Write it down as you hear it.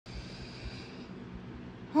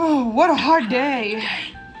Oh, what a hard day.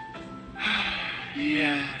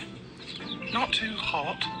 Yeah. Not too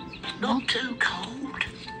hot. Not too cold.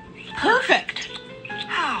 Perfect.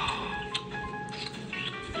 Oh.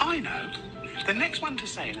 I know. The next one to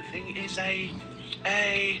say anything is a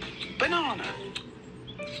banana.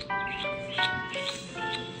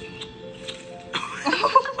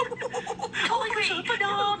 Tiger's a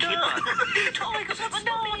banana. Tiger's a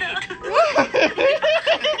banana.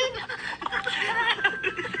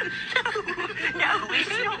 No, it's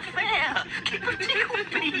not fair. Kipper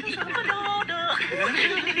tickled me. He's a banana.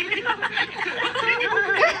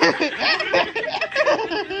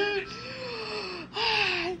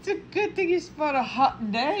 It's a good thing you spot a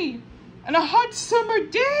hot day. And a hot summer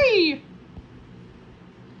day.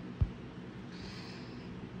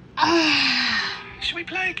 Should we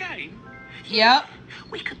play a game? Yep.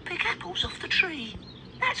 We could pick apples off the tree.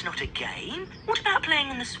 That's not a game. What about playing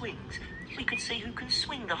on the swings? We could see who can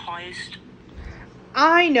swing the highest.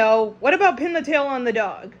 I know. What about pin the tail on the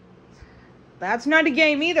dog? That's not a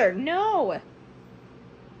game either. No.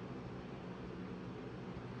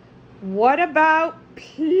 What about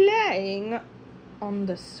playing on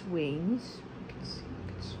the swings?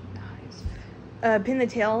 Pin the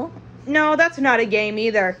tail? No, that's not a game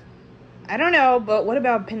either. I don't know, but what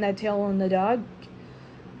about pin that tail on the dog?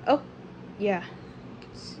 Oh, yeah.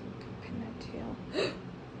 Pin that tail.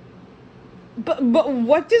 But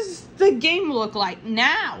what does the game look like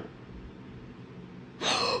now?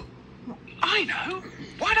 I know.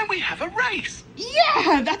 Why don't we have a race?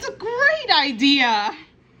 Yeah, that's a great idea.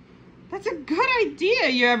 That's a good idea,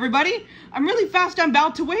 you everybody. I'm really fast. I'm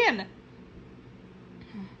about to win.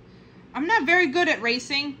 I'm not very good at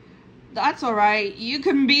racing. That's all right. You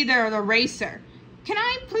can be there, the racer. Can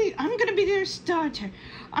I please? I'm gonna be their starter.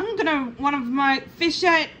 I'm gonna one of my fish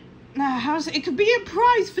at house. It could be a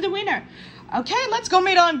prize for the winner. Okay, let's go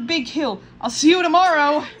meet on Big Hill. I'll see you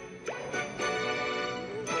tomorrow.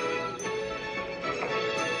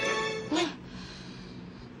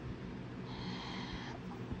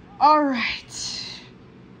 All right.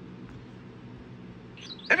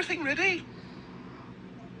 Everything ready?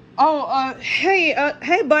 Oh,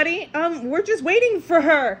 hey, buddy. We're just waiting for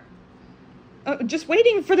her. Just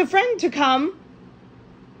waiting for the friend to come.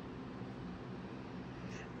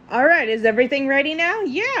 All right, is everything ready now?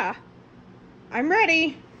 Yeah, I'm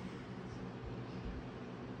ready.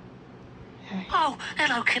 Oh,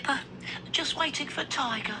 hello, Kipper. Just waiting for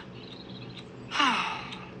Tiger.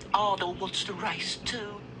 Ardell wants to race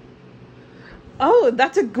too. Oh,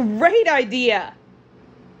 that's a great idea.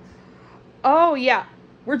 Oh, yeah.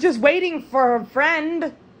 We're just waiting for a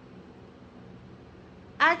friend.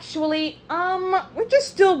 Actually, we're just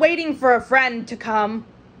still waiting for a friend to come.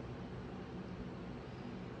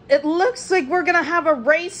 It looks like we're gonna have a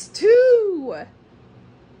race too.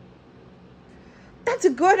 That's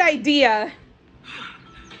a good idea.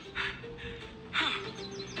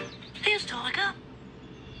 Here's Tiger.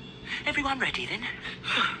 Everyone ready then?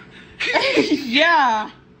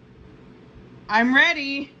 Yeah. I'm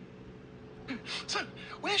ready. So,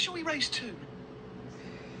 where shall we race to?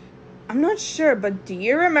 I'm not sure, but do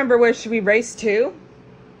you remember where should we race to?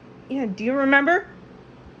 Yeah, do you remember?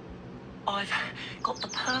 I've got the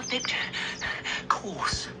perfect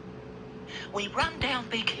course. We run down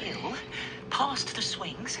Big Hill, past the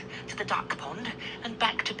swings, to the duck pond, and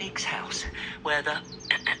back to Pig's house, where the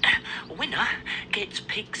winner gets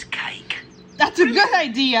Pig's cake. That's a good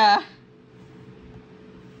idea.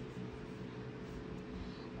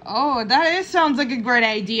 Oh, sounds like a great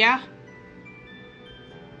idea.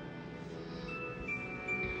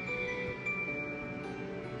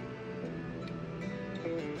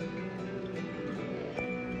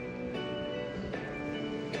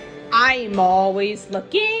 I'm always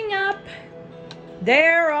looking up.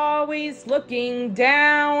 They're always looking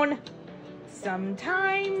down.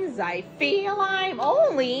 Sometimes I feel I'm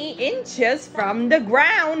only inches from the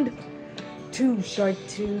ground. Too short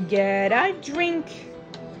to get a drink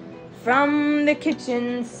from the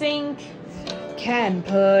kitchen sink. Can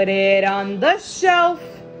put it on the shelf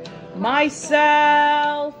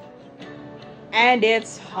myself. And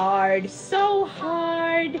it's hard, so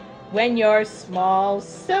hard, when you're small,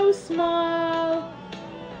 so small.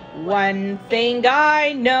 One thing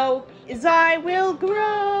I know is I will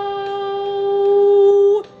grow.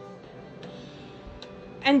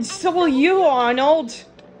 And so will you, Arnold.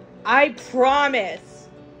 I promise.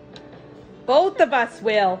 Both of us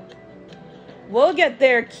will. We'll get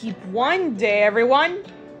there, keep one day, everyone.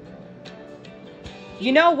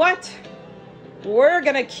 You know what? We're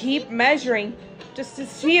gonna keep measuring just to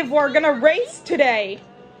see if we're gonna race today.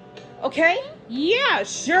 Okay? Yeah,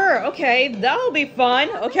 sure. Okay, that'll be fun.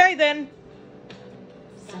 Okay, then.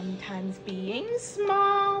 Sometimes being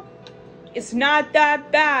small is not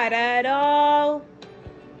that bad at all.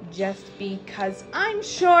 Just because I'm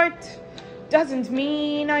short doesn't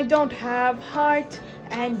mean I don't have heart.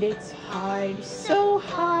 And it's hard, so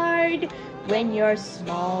hard, when you're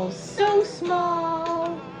small, so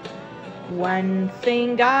small. One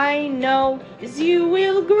thing I know is you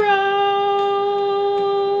will grow.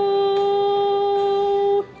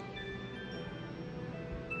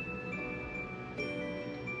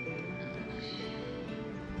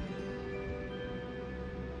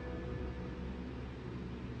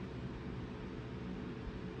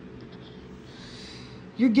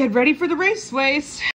 You're getting ready for the race, Waste.